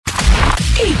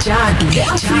Ijadu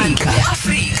LeAfrica.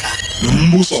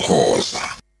 Mbuso Khoza.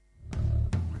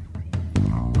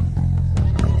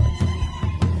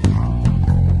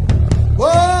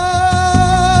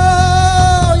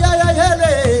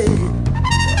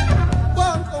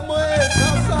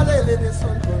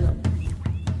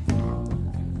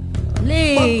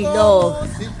 Lilo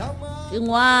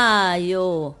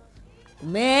ingwayo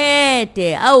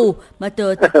mede awu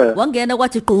madoda wangena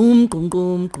kwathi qum qum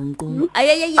qum qum qum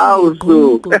ayayayi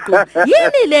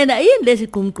yini lena yini lesi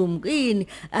qum qum yini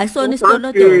ayisona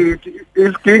isikolotho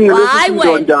isidingo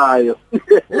lesindondayo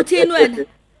uthini wena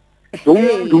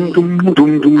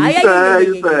dum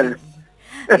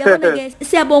yabona ke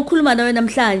siyabonga ukukhuluma nawe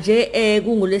namhlanje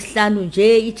kungolesihlanu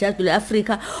nje Ijadu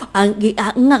LeAfrica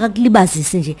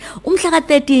ngingakakulibazisi nje umhla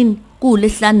ka13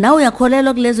 kulesihlanu nawe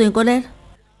uyakholelwa kulezo inkolelo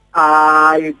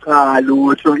hayi cha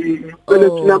lutho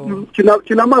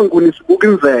thina manguni sibuka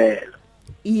imvelo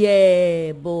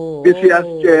yebo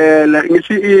siyasitshela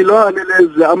ngithi ilwane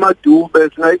lezi amadube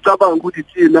singayicabanga ukuthi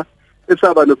thina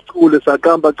esaba nobuchule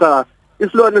saqamba cha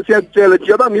isilwane siyakutshela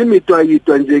nje abangimidwa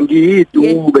yidwa nje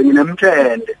ngiyidube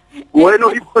nginemthende wena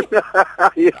uyibona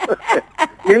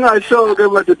ngingashoke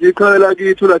madoda ikholela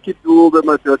kithi lakhi idube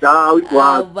madoda hawu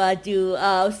ingwazi bathu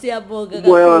siyabonga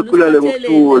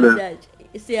kakhulu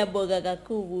siyabonga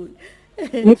kakhulu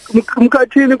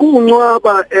mkhathini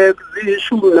kuncwaba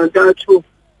zishumi nantathu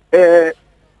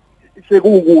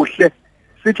sekukuhle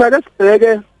sithake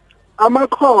sibheke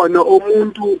amakhono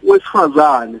omuntu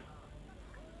wesifazane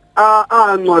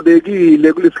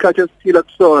ancwabekile kulesikhathi esithila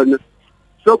kusona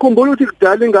sokhumbula ukuthi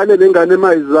kudala ingane lengane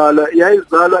emayizalwa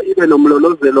yayizalwa ibe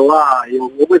nomlolozelo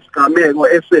wayo ngokwesigameko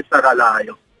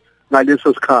esehlakalayo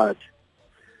ngaleso sikhathi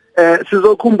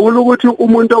sizokhumbula ukuthi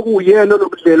umuntu okuyena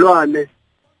nobudlelwane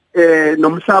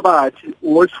nomhlabathi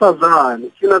wesifazane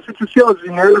thina sithi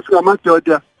siyozingela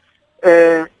singamadoda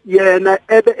yena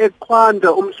ebe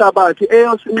ekhwanda umhlabathi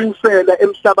eyosinxusela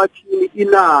emhlabathini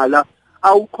inala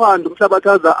awukhwanda umhlabathi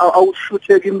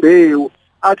awushutheka imbewu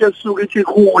athi esuka ithi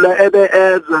khula ebe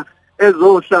eza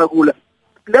ezohlakula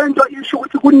lento isho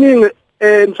ukuthi kuningi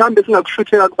mhlambe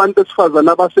singakushutheka kubantu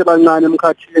besifazana abasebancane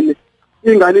emkhathini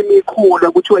ingane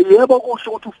imikhula kuthiwa yebo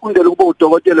kusho ukuthi ufundele ukuba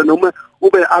udokotela noma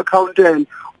ube accountant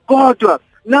kodwa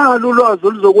nalo ulwazi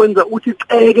oluzokwenza uthi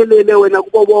cekelele wena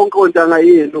kubo bonke ontanga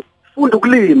yenu funda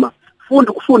ukulima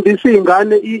funda ukufundisa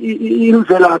izingane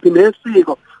imvelaphi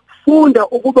nesiko funda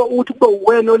ukuba uthi kube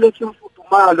uwena olethe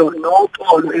imfudumalo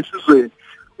noxolo esizweni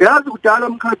yazi kudala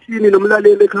emkhathini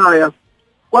nomlaleli ekhaya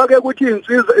kwake ukuthi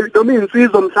insizwa noma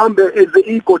insizwa mhlambe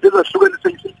ezigodi ezahlukene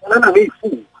seyithalana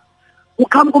ngezifuba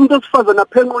ukhamba kumuntu osifazana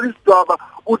phenqola isidwaba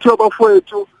uthi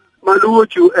abafowethu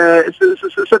maluju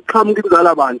sekuqhamuka imizala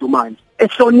abantu manje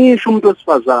ehlonishwa umuntu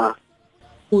osifazana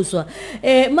uzwa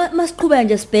masiqhubeka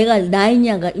nje sibheka nayi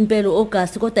inyanga impela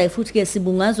August kodwa futhi ke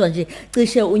sibungazwa nje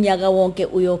cishe unyaka wonke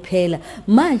uyophela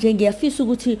manje ngiyafisa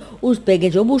ukuthi uzibheke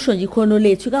nje obusho nje ikhono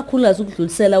lethu kakhulukazi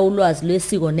ukudlulisela ulwazi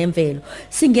lwesiko nemvelo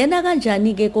singena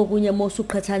kanjani ke kokunye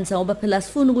mosuqhathanisa ngoba phela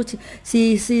sifuna ukuthi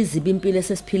sizibe impilo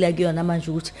esesiphila kuyona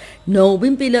manje ukuthi no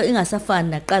impilo ingasafani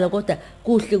naqala kodwa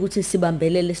kuhle ukuthi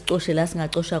sibambelele sicoshe la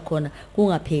singacosha khona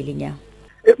kungapheli nya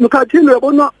mkhathini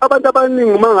uyabona abantu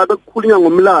abaningi mangabe kukhulunywa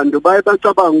ngomlando baye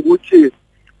bacabanga ukuthi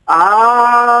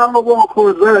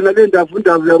bokhozana le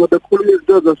ndavundavu yabo bekhuluma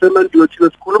izinto zasemandulo thina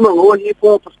sikhuluma ngo hip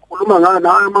hop sikhuluma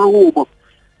ngana amahubo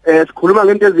sikhuluma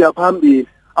ngento eziyaphambili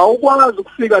awukwazi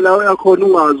ukufika la uyakhona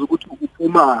ungazi ukuthi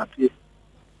uphumaphi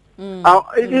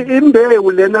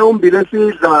imbewu lena umbila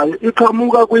esidlayo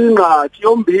iqhamuka kwinqathi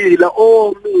yombila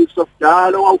omiswa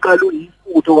kudala wawuqala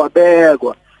uyifutho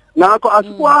wabekwa ngakho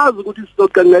asikwazi ukuthi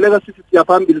sizoqengeleka sithi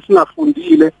siyaphambili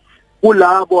singafundile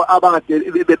kulabo abade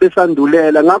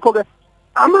besandulela ngakho ke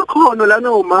amakhono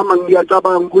lana umama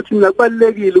ngiyacabanga ukuthi mina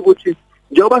kubalekile ukuthi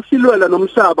njengoba silwela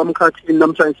nomhlaba emkhathini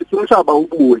namhlanje sithi umhlaba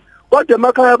ubuye kodwa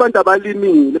emakhaya abantu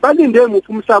abalimile balinde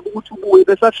nguphi umhlaba ukuthi ubuye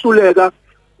besahluleka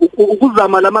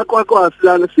ukuzama lamaqwaqwasi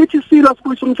lana sithi sila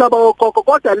sikhulisa umhlaba wokhokho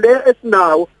kodwa le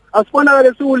esinawo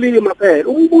asibonakale siwulima phela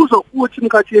umbuzo uthi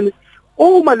emkhathini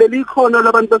uma leli khona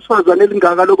labantu besifazane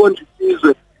elingaka lokondla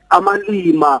isizwe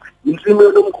amalima insimi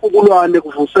yomkhubulwane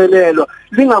kuvuselelwa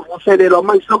lingavuselelwa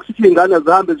manje sokuthi izingane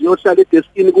zihambe ziyohlala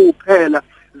edeskini kuphela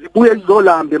zibuye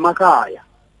zizolamba emakhaya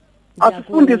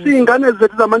asifundise izingane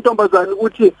zethu zamantombazane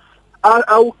ukuthi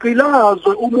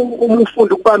awuqilazwe uma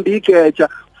ufunda ukubamba igeja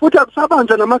futhi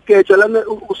akusabanja namageja lana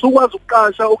usukwazi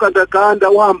ukuqasha ugandaganda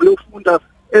uhambe ufunda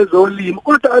ezolimo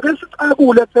kodwa ake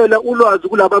sicakule phela ulwazi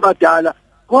kulabo abadala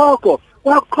gogo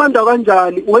wakhonda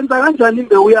kanjani wenza kanjani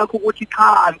imbewu yakho ukuthi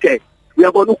ikhante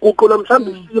uyabona uguqula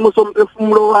mhlawumbe isimo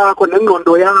somphefumulo wakho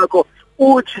nengqondo yakho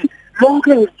uthi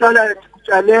lonke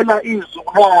ngitshalela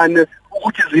izukulwane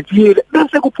ukuthi ziphile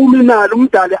bese kuphuma inalo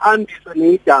umdali andise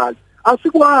neyidala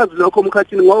asikwazi lokho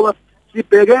mkhathini ngoba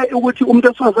sibheke ukuthi umuntu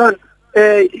esifazane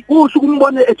kusho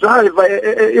ukumbone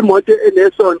edriver imoto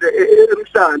enesonto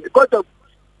emhlanje kodwa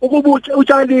ukuba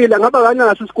utshalile ngaba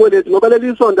kanaso isikweletu ngoba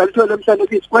leli sonto alithole emhlanje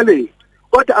kuyisikweletu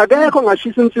kodwa akekho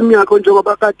ngashisa insimi yakho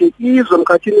njengoba kade izwe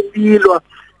mkhathini ilwa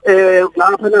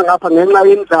ngapha ngenxa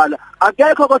yendlala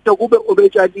akekho kodwa kube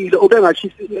ubetshalile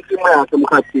ubengashisa insimi yakhe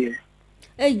mkhathini.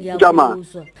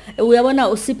 Ngiyakuzwa. Uyabona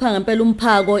usipha ngempela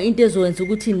umphako into ezowenza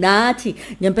ukuthi nathi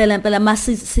ngempela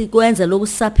masikwenza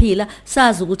lokusaphila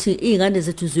sazi ukuthi izingane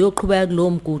zethu ziyoqhubeka kulowo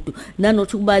mgudu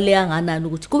nanothi kubaleka nganani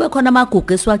ukuthi kube khona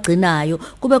amagugu esiwagcinayo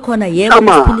kube khona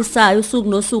yebo siphilisayo usuku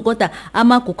nosuku kodwa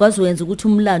amagugu azowenza ukuthi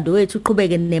umlando wethu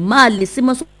uqhubeke nemali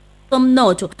isimo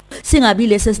somnotho singabi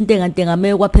lesi sintenga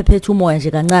meyo kwaphephetha umoya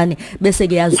nje kancane bese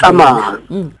kuyazwela.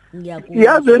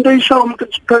 Yazi into isho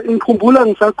ngikhumbula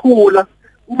ngisakhula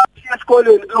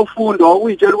esikoleni kuyofunda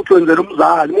wakuyitshela ukuthi wenzela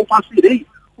umzali umfasile hey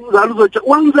umzali uzotsha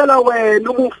wenzela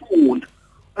wena uma ufunda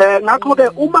ngakho ke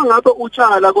uma ngabe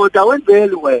utshala kodwa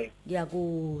wenzeli wena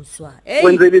ngiyakuzwa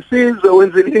wenzela isizwe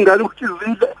wenzela ingane ukuthi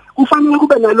izindle kufanele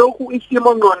kube nalokhu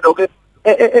isimo ngqondo ke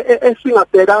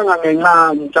esingabhekanga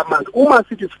ngencane jamani uma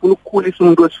sithi sifuna ukukhulisa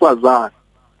umuntu wesifazane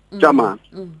jamani.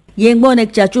 Ngibone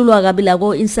kujatshulwa kabi la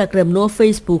ko Instagram no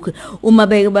Facebook uma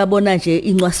babona nje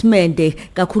incwasimende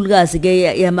kakhulukazi ke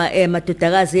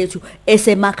yamadodakazi ethu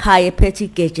esemakhaya ephethe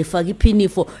igeje faka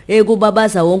iphinifo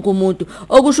ekubabaza wonke umuntu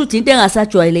okusho ukuthi into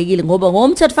engasajwayelekile ngoba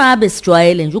ngomthetho fanele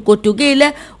besijwayele nje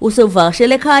ugodukile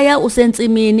usevakashela ekhaya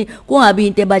usentsimini kungabi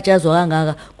into ebatshazwa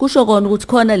kangaka kusho kona ukuthi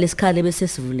khona lesikhale bese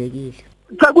sivulekile.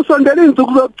 Cha kusondela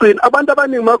izinsuku zokugcina abantu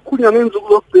abaningi makukhunya ngezinsuku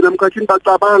zokugcina mkhathini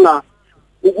bacabanga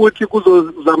ukuthi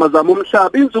kuzozama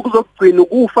umhlaba izinsuku zokugcina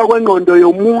ukufa kwengqondo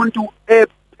yomuntu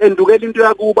endukela into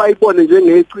yakuba ayibone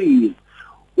njengecili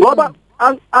ngoba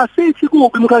asithi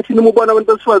kubi emkhathini ubona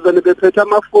abantu besifazane bephethe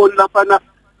amafoni lapha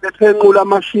bethenqula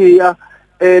amashiya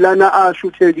lana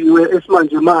ashutheliwe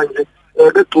esimanje manje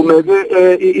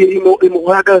begcumeke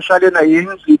imoyakasha lena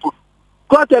yenzipho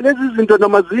kodwa lezi zinto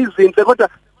noma zizinhle kodwa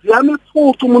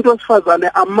ziyamiphuca umuntu wesifazane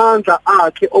amandla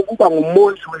akhe okuba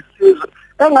ngumondli wesizwe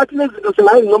engathi lezi zinto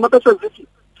singayi noma bese zithi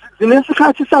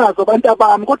zinesikhathi sazo abantu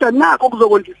abami kodwa nakho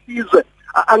kuzokwenza isizwe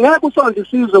angeke usonde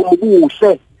isizwe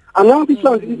ngobuhle angeke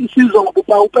usonde isizwe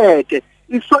ngobupawupete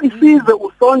isizwe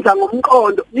usonda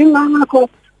ngomqondo ingakho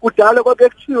kudala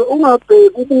kwakuthiwe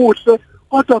ungabheki ubuhle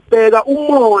kodwa bheka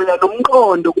umoya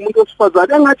nomqondo kumuntu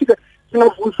wesifazane engathi ke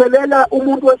singavuselela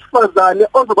umuntu wesifazane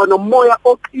ozoba nomoya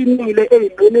oqinile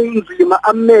ezimene inzima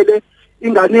amele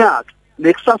ingane yakhe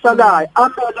nekusasa layo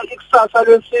amele ikusasa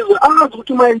lesizwe azi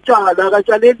ukuthi uma etshala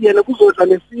akatshaleli yena kuzodla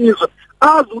nesizwe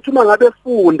azi ukuthi uma ngabe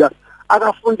efunda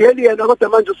akafundeli yena kodwa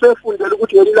manje usefundela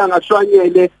ukuthi yelilanga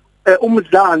ashwanyele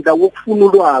umdlandla wokufuna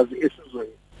ulwazi esizweni.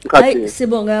 Hayi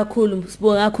sibonga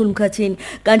kakhulu mkhathini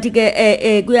kanti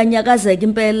ke kuyanyakazeka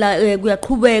impela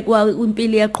kuyaqhubeka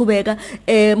impilo iyaqhubeka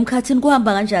mkhathini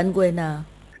kuhamba kanjani kuwena?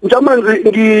 Njengamanje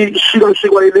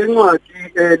ngishika ile ncwadi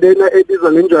lena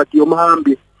ebizwa ngenjadi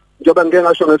yomhambi njengoba ngeke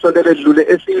ngasho ngesonto ledlule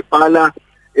esibhala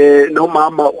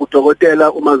nomama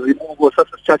udokotela uMazibuko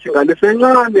sasesithatha ingane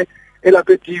sencane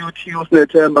elapha eDUT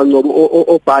uSinethemba Ngcobo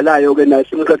obhalayo ke naye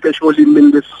simqeqesho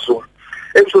olimini lesizulu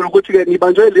ekusho ukuthi ke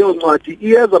ngibanjwe leyo ncwadi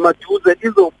iyeza maduze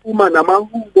izophuma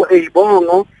namahubo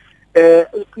ezibongo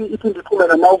iphinde iphuma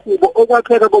namahubo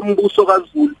okwakheka kombuso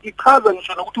kaZulu ichaza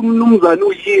ngisho nokuthi umnumzane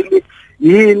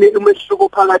uyini umehluko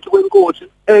phakathi kwenkosi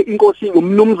inkosi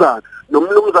ingumnumzana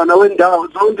nomnumzana wendawo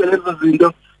zonke lezo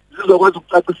zinto zizokwazi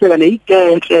ukucaciseka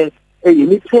neyigenhle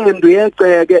eyimithendo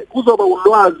yegceke kuzoba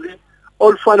ulwazi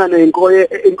olufana nenkobe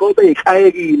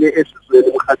ezikhayekile esizweni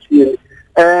emkhathini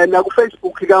na ku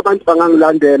Facebook ke abantu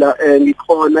bangangilandela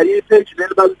ngikhona i-page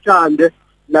leli balithande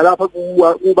nalapha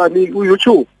kuba ni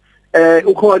YouTube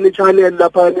ukhona i-channel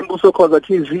lapha Mbuso Khoza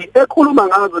TV ekhuluma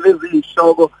ngazo lezi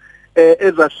zihloko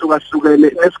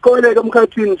ezahlukahlukene nesikole ke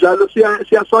emkhathini njalo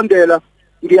siyasondela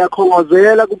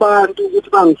ngiyakhongozela kubantu ukuthi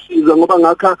bangisiza ngoba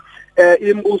ngakha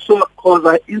iMbuso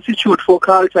Khoza Institute for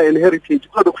Culture and Heritage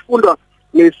kuzobe kufundwa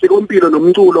ngesikompilo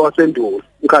nomculo wasendulo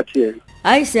mkhathini.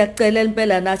 Hayi siyakucelela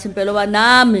impela nathi impela oba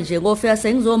nami nje ngofika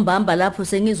sengizombamba lapho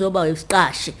sengizoba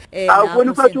isiqashi awufuni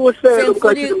uphathe uhlelo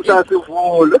mkhathini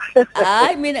msasivula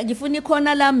hayi mina ngifuna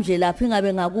ikhona lami nje lapha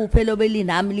ingabe ngakuphe lobe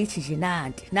linami lithi nje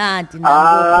nanti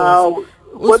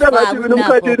kodwa ngathi mina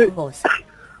umkhathini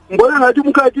ngibona ngathi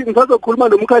umkhathini ngisazokhuluma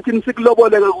nomkhathini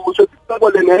sikuloboleke kuhle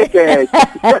siqobole ngegeje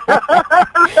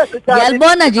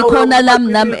ngiyalibona nje khona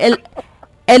lami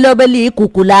elobe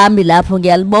ligugu lami lapho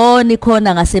ngiyalibona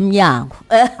ikhona ngasemnyango.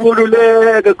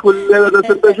 Khululeke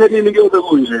nasempeshenini kuyobe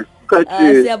kunje.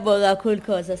 Siyabonga kakhulu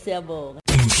Khoza, siyabonga.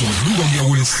 Umsombuluko kuya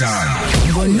kuLesihlanu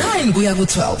ngo-9 kuya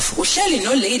ku-12 uhleli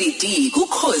no Lady D ku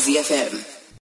Khosi FM.